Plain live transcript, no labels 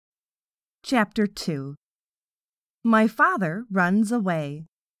Chapter 2. My Father Runs Away.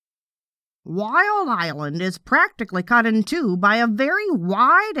 Wild Island is practically cut in two by a very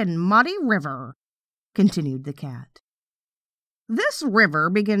wide and muddy river, continued the cat. This river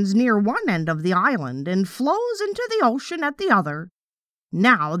begins near one end of the island and flows into the ocean at the other.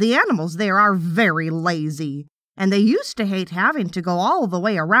 Now, the animals there are very lazy, and they used to hate having to go all the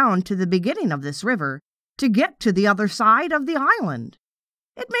way around to the beginning of this river to get to the other side of the island.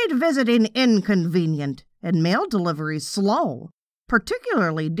 It made visiting inconvenient and mail deliveries slow,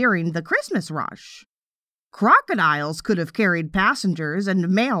 particularly during the Christmas rush. Crocodiles could have carried passengers and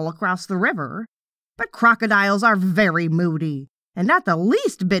mail across the river, but crocodiles are very moody and not the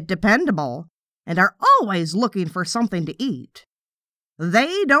least bit dependable, and are always looking for something to eat.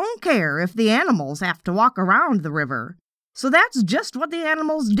 They don't care if the animals have to walk around the river, so that's just what the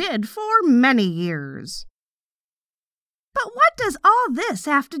animals did for many years. But what does all this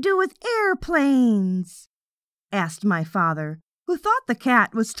have to do with airplanes? Asked my father, who thought the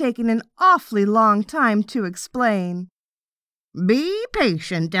cat was taking an awfully long time to explain. Be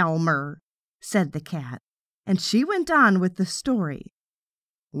patient, Elmer, said the cat, and she went on with the story.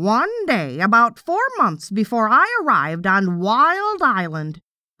 One day, about 4 months before I arrived on Wild Island,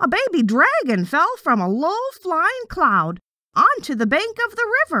 a baby dragon fell from a low-flying cloud onto the bank of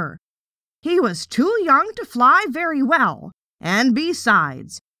the river. He was too young to fly very well, and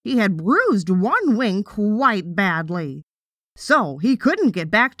besides, he had bruised one wing quite badly, so he couldn't get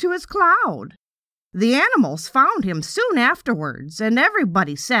back to his cloud. The animals found him soon afterwards, and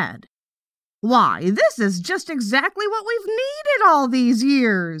everybody said, "Why, this is just exactly what we've needed all these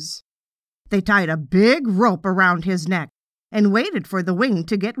years." They tied a big rope around his neck and waited for the wing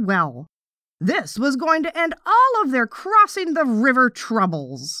to get well. This was going to end all of their crossing the river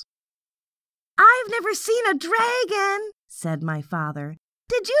troubles. "I've never seen a dragon," said my father.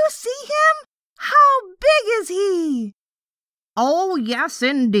 "Did you see him? How big is he?" "Oh, yes,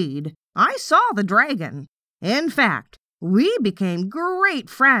 indeed. I saw the dragon. In fact, we became great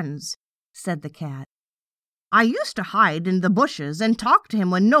friends," said the cat. "I used to hide in the bushes and talk to him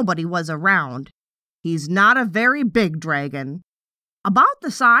when nobody was around. He's not a very big dragon, about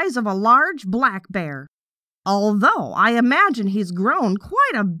the size of a large black bear, although I imagine he's grown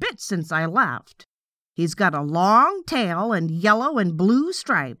quite a bit since I left. He's got a long tail and yellow and blue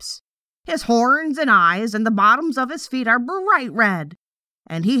stripes. His horns and eyes and the bottoms of his feet are bright red,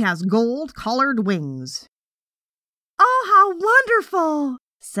 and he has gold-colored wings." "Oh, how wonderful!"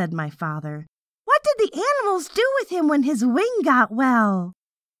 said my father. "What did the animals do with him when his wing got well?"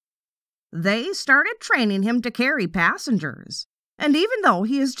 "They started training him to carry passengers, and even though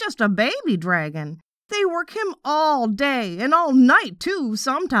he is just a baby dragon, they work him all day and all night, too,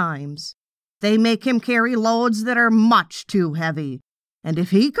 sometimes. They make him carry loads that are much too heavy, and if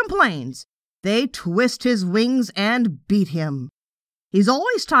he complains, they twist his wings and beat him. He's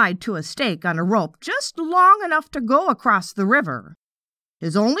always tied to a stake on a rope just long enough to go across the river.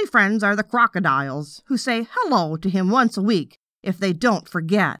 His only friends are the crocodiles, who say hello to him once a week if they don't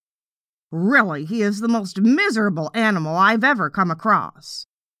forget. Really, he is the most miserable animal I've ever come across.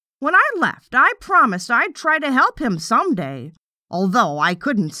 When I left, I promised I'd try to help him someday, although I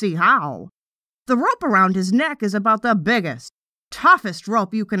couldn't see how. The rope around his neck is about the biggest, toughest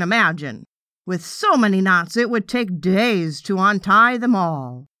rope you can imagine. With so many knots, it would take days to untie them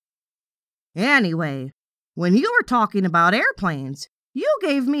all. Anyway, when you were talking about airplanes, you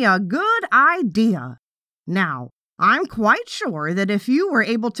gave me a good idea. Now, I'm quite sure that if you were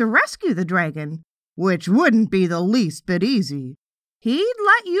able to rescue the dragon, which wouldn't be the least bit easy, he'd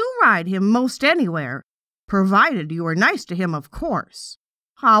let you ride him most anywhere, provided you were nice to him, of course.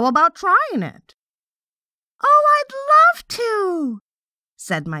 How about trying it?" "Oh, I'd love to,"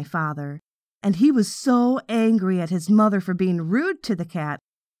 said my father, and he was so angry at his mother for being rude to the cat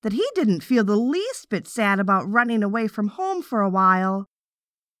that he didn't feel the least bit sad about running away from home for a while.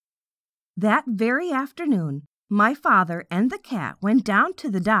 That very afternoon, my father and the cat went down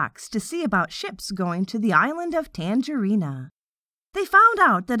to the docks to see about ships going to the island of Tangerina. They found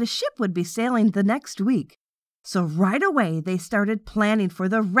out that a ship would be sailing the next week, so right away they started planning for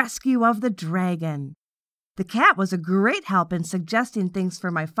the rescue of the dragon. The cat was a great help in suggesting things for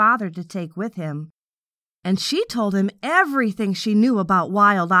my father to take with him, and she told him everything she knew about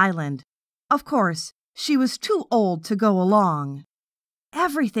Wild Island. Of course, she was too old to go along.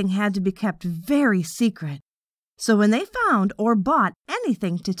 Everything had to be kept very secret, so when they found or bought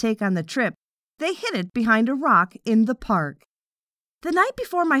anything to take on the trip, they hid it behind a rock in the park. The night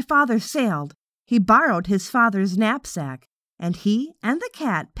before my father sailed, he borrowed his father's knapsack, and he and the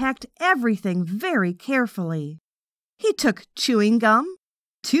cat packed everything very carefully. He took chewing gum,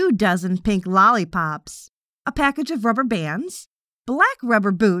 24 pink lollipops, a package of rubber bands, black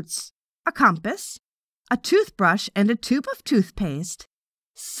rubber boots, a compass, a toothbrush and a tube of toothpaste,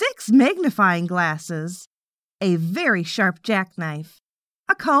 6 magnifying glasses, a very sharp jackknife,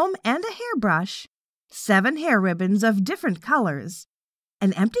 a comb and a hairbrush, 7 hair ribbons of different colors,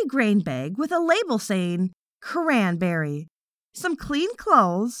 an empty grain bag with a label saying cranberry, some clean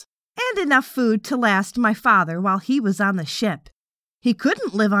clothes, and enough food to last my father while he was on the ship. He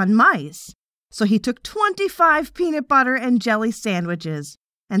couldn't live on mice, so he took 25 peanut butter and jelly sandwiches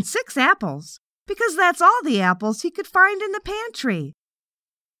and 6 apples, because that's all the apples he could find in the pantry.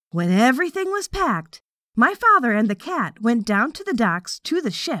 When everything was packed, my father and the cat went down to the docks to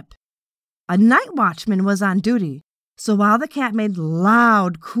the ship. A night watchman was on duty, so while the cat made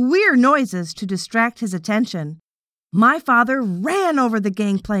loud, queer noises to distract his attention, my father ran over the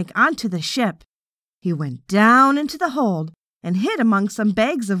gangplank onto the ship. He went down into the hold and hid among some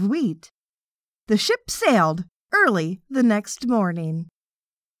bags of wheat. The ship sailed early the next morning.